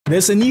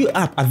There's a new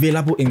app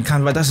available in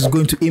Canva that is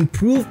going to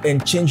improve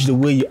and change the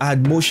way you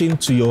add motion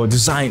to your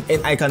design,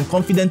 and I can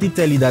confidently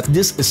tell you that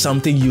this is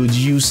something you would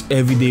use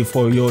every day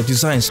for your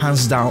designs,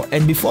 hands down.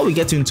 And before we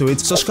get into it,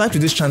 subscribe to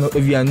this channel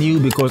if you are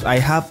new, because I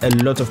have a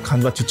lot of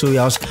Canva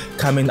tutorials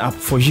coming up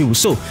for you.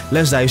 So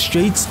let's dive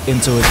straight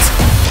into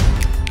it.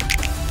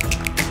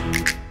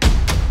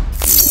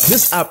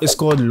 This app is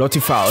called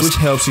LottieFiles, which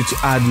helps you to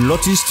add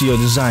lotties to your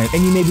design.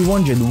 And you may be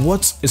wondering,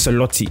 what is a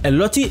lottie? A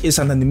lottie is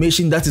an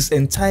animation that is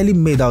entirely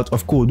made out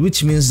of code,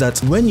 which means that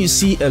when you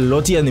see a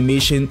lottie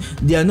animation,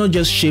 they are not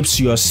just shapes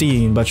you are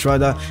seeing, but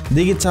rather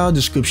digital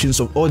descriptions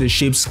of all the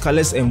shapes,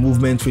 colors, and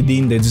movement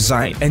within the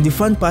design. And the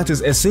fun part is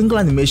a single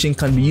animation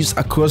can be used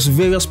across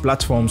various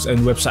platforms and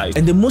websites.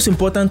 And the most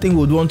important thing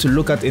we would want to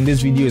look at in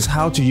this video is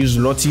how to use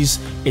lotties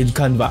in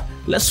Canva.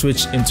 Let's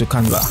switch into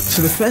Canva.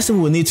 So the first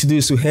thing we need to do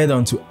is to head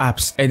on to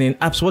apps, and in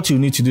apps what you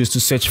need to do is to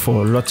search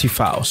for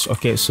LottieFiles.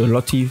 Okay, so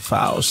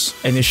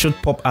LottieFiles, and it should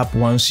pop up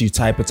once you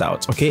type it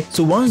out. Okay,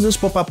 so once this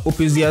pop-up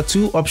opens, there are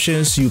two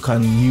options you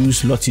can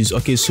use lotties.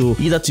 Okay, so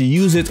either to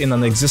use it in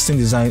an existing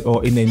design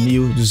or in a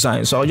new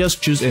design. So I'll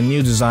just choose a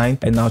new design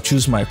and I'll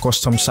choose my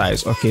custom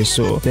size. Okay,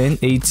 so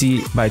 1080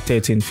 by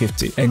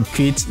 1350 and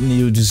create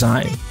new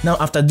design. Now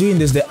after doing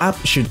this, the app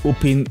should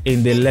open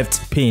in the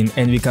left pane,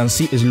 and we can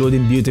see it's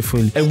loading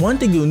beautifully. And one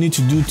thing you'll need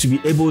to do to be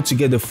able to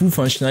get the full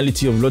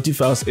functionality of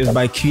LottieFiles is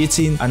by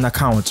creating an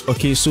account.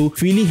 Okay, so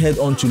freely head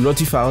on to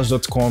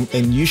LottieFiles.com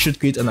and you should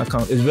create an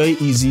account. It's very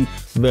easy,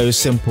 very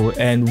simple.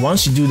 And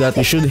once you do that,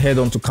 you should head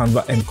on to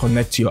Canva and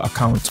connect your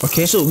account.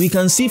 Okay, so we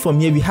can see from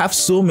here we have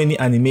so many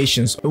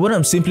animations. What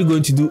I'm simply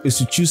going to do is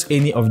to choose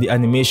any of the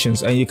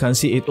animations, and you can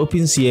see it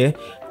opens here,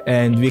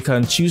 and we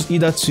can choose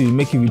either to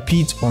make it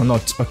repeat or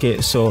not.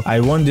 Okay, so I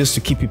want this to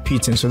keep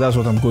repeating, so that's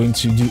what I'm going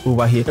to do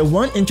over here. And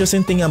one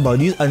interesting thing about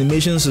these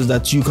animations is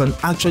that you can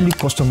actually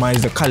customize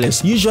the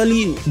colors.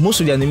 Usually most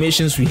of the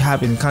animations we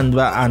have in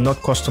Canva are not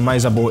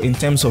customizable in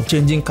terms of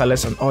changing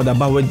colors and all that,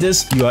 but with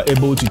this you are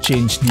able to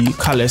change the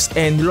colors.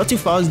 And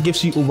LottieFiles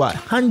gives you over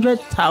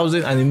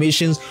 100,000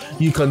 animations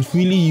you can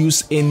freely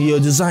use in your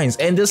designs,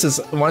 and this is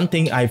one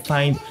thing I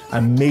find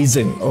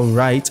amazing. All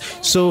right,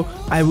 so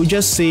I would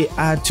just say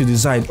add to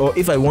design, or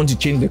if I want to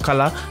change the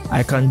color,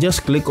 I can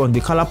just click on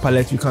the color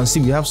palette. You can see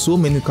we have so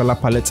many color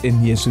palettes in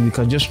here, so we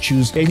can just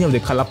choose any of the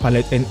color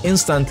palette, and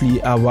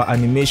instantly our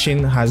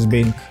animation has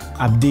been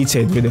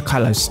updated with the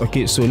colors.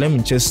 Okay, so let me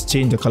just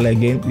change the color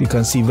again. You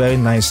can see very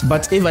nice.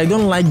 But if I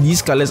don't like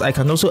these colors, I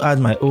can also add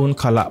my own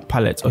color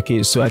palette.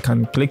 Okay, so I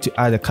can click to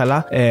add a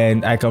color,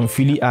 and I can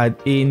freely add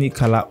any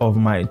color of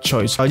my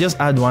choice. I'll just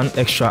add one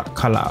extra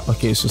color.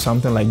 Okay, so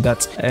something like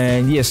that.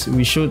 And yes,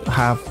 we should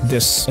have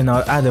this, and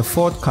I'll add a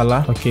fourth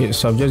color. Okay,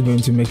 so I'm just going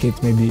to make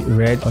it maybe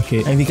red.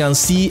 Okay, and we can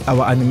see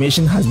our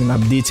animation has been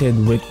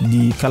updated with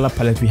the color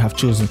palette we have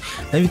chosen.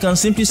 And we can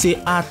simply say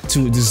add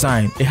to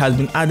design. It has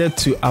been added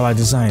to our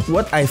design.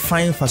 What I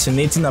find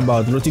fascinating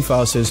about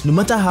LottieFiles is no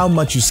matter how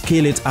much you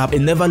scale it up, it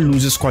never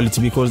loses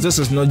quality, because this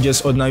is not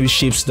just ordinary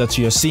shapes that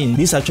you're seeing.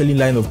 This actually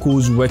line of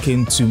codes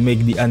working to make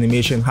the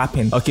animation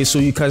happen. Okay, so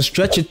you can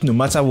stretch it no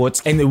matter what,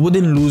 and it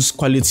wouldn't lose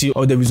quality,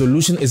 or the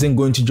resolution isn't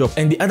going to drop.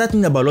 And the other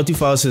thing about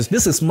LottieFiles is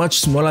this is much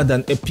smaller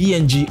than a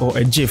PNG or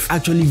a GIF.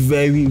 Actually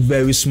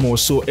very small,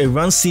 so it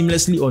runs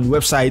seamlessly on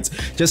websites.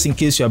 Just in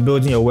case you are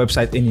building your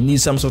website and you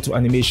need some sort of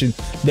animation,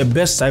 the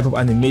best type of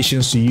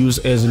animations to use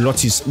is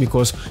lotties,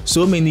 because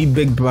so many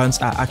big brands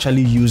are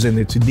actually using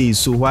it today.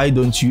 So why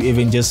don't you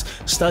even just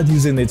start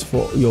using it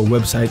for your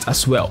website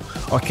as well?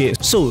 Okay,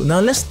 so now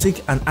let's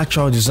take an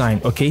actual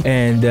design. Okay,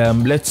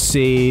 and let's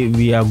say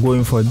we are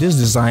going for this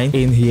design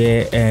in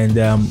here, and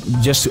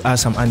just to add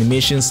some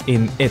animations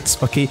in it.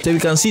 Okay, so we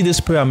can see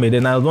this pyramid,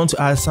 and I want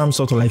to add some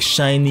sort of like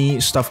shiny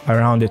stuff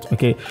around it.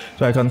 Okay,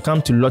 so I can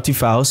come to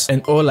LottieFiles,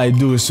 and all I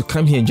do is to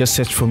come here and just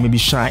search for maybe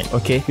shine.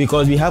 Okay,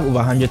 because we have over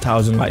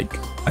 100,000 like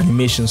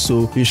animations,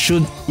 so you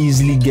should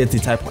easily get the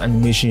type of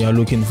animation you're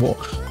looking for.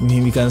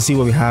 We can see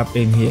what we have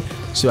in here,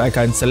 so I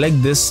can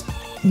select this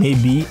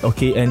maybe.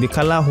 Okay, and the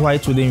color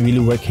white wouldn't really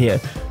work here,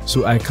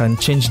 so I can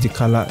change the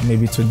color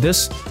maybe to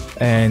this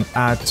and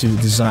add to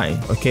design.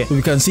 Okay, so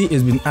we can see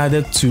it's been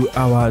added to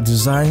our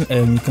design,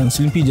 and we can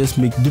simply just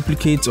make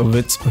duplicates of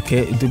it.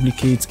 Okay,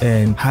 duplicate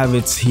and have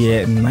it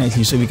here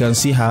nicely, so we can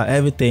see how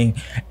everything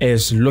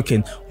is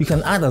looking. You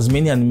can add as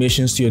many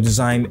animations to your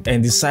design,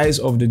 and the size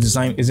of the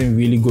design isn't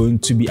really going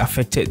to be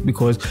affected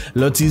because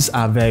lotties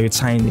are very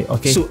tiny.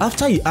 Okay, so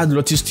after you add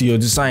lotties to your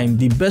design,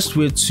 the best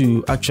way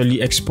to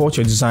actually export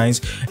your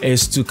designs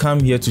is to come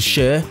here to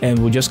share, and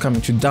we'll just come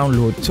to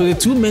download. So the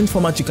two main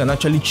formats you can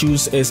actually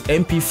choose is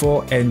MP4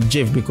 and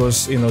GIF,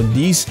 because you know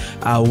these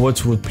are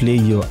what would play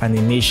your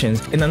animations.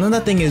 And another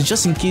thing is,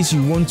 just in case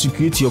you want to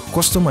create your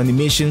custom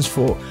animations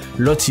for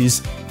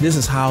lotties, this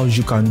is how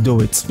you can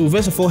do it. So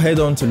first of all, head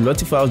on to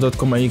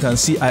LottieFiles.com and you can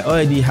see I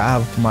already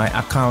have my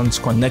account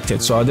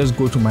connected. So I'll just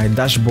go to my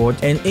dashboard,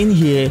 and in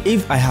here,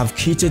 if I have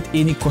created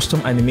any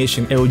custom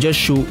animation, it will just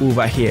show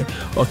over here.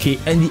 Okay,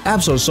 and the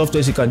apps or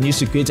softwares you can use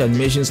to create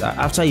animations are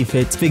After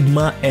Effects,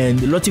 Figma, and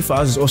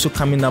LottieFiles is also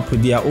coming up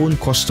with their own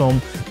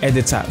custom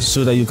editors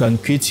so that you can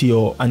create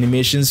your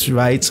animations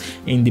right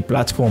in the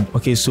platform.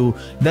 Okay, so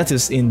that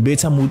is in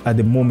beta mode at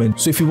the moment.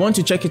 So if you want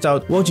to check it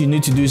out, what you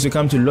need to do is to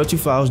come to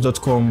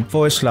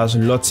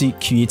LottieFiles.com/Lottie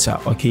Creator.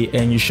 Okay,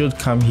 and you should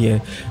come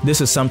here.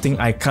 This is something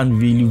I can't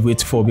really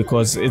wait for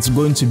because it's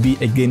going to be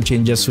a game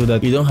changer so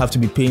that you don't have to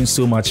be paying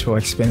so much for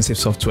expensive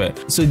software.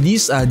 So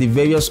these are the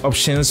various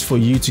options for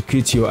you to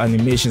create your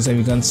animations, and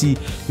you can see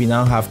we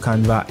now have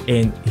Canva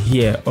in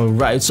here. All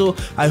right, so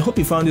I hope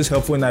you found this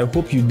helpful, and I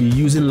hope you'll be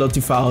using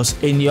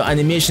LottieFiles in your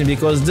animation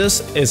because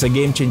this is a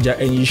game changer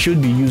and you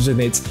should be using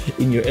it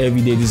in your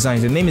everyday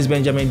designs. The name is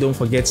Benjamin. Don't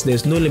forget,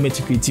 there's no limit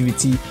to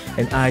creativity,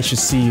 and I should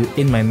see you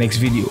in my next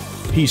video.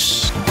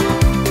 Peace.